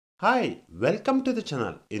Hi, welcome to the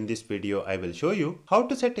channel. In this video, I will show you how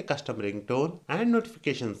to set a custom ringtone and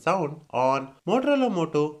notification sound on Motorola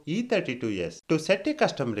Moto E32s. To set a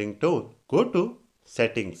custom ringtone, go to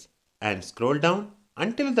Settings and scroll down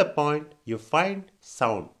until the point you find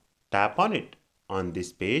Sound. Tap on it. On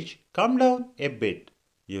this page, come down a bit.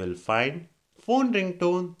 You will find Phone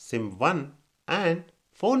Ringtone SIM 1 and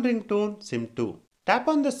Phone Ringtone SIM 2. Tap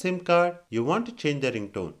on the SIM card you want to change the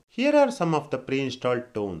ringtone. Here are some of the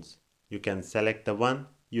pre-installed tones. You can select the one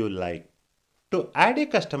you like. To add a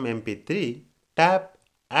custom MP3, tap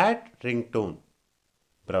Add Ringtone.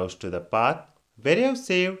 Browse to the path where you have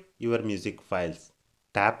saved your music files.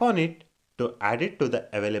 Tap on it to add it to the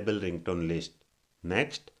available ringtone list.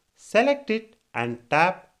 Next, select it and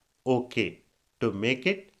tap OK to make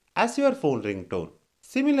it as your phone ringtone.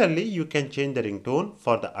 Similarly, you can change the ringtone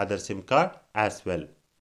for the other SIM card as well.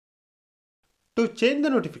 To change the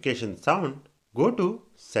notification sound, go to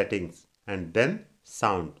Settings and then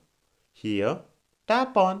Sound. Here,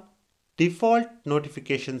 tap on Default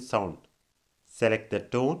Notification Sound. Select the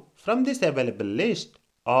tone from this available list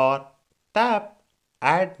or tap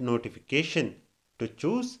Add Notification to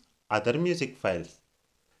choose other music files.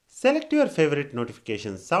 Select your favorite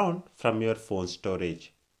notification sound from your phone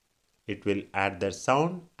storage. It will add that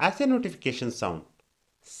sound as a notification sound.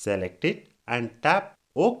 Select it and tap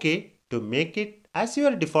OK to make it as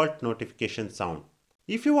your default notification sound.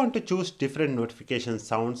 If you want to choose different notification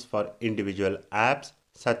sounds for individual apps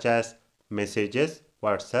such as Messages,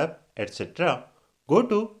 WhatsApp, etc., go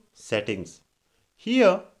to Settings.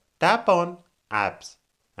 Here, tap on Apps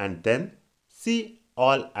and then See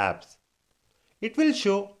All Apps. It will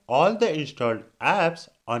show all the installed apps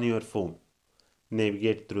on your phone.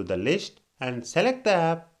 Navigate through the list and select the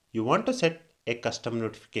app you want to set a custom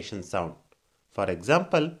notification sound. For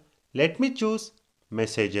example, let me choose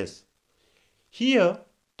Messages. Here,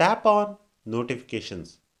 tap on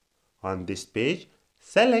Notifications. On this page,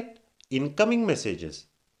 select Incoming Messages.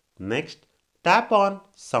 Next, tap on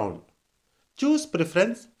Sound. Choose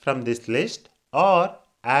preference from this list or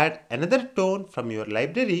add another tone from your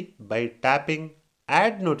library by tapping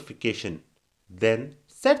Add Notification. Then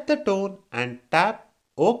set the tone and tap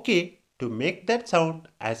OK to make that sound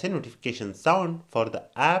as a notification sound for the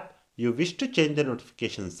app you wish to change the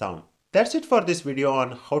notification sound. That's it for this video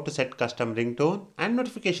on how to set custom ringtone and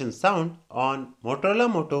notification sound on Motorola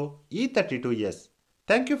Moto E32s.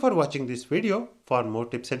 Thank you for watching this video. For more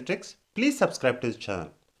tips and tricks, please subscribe to the channel.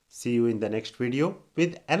 See you in the next video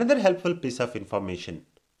with another helpful piece of information.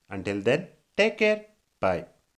 Until then, take care. Bye.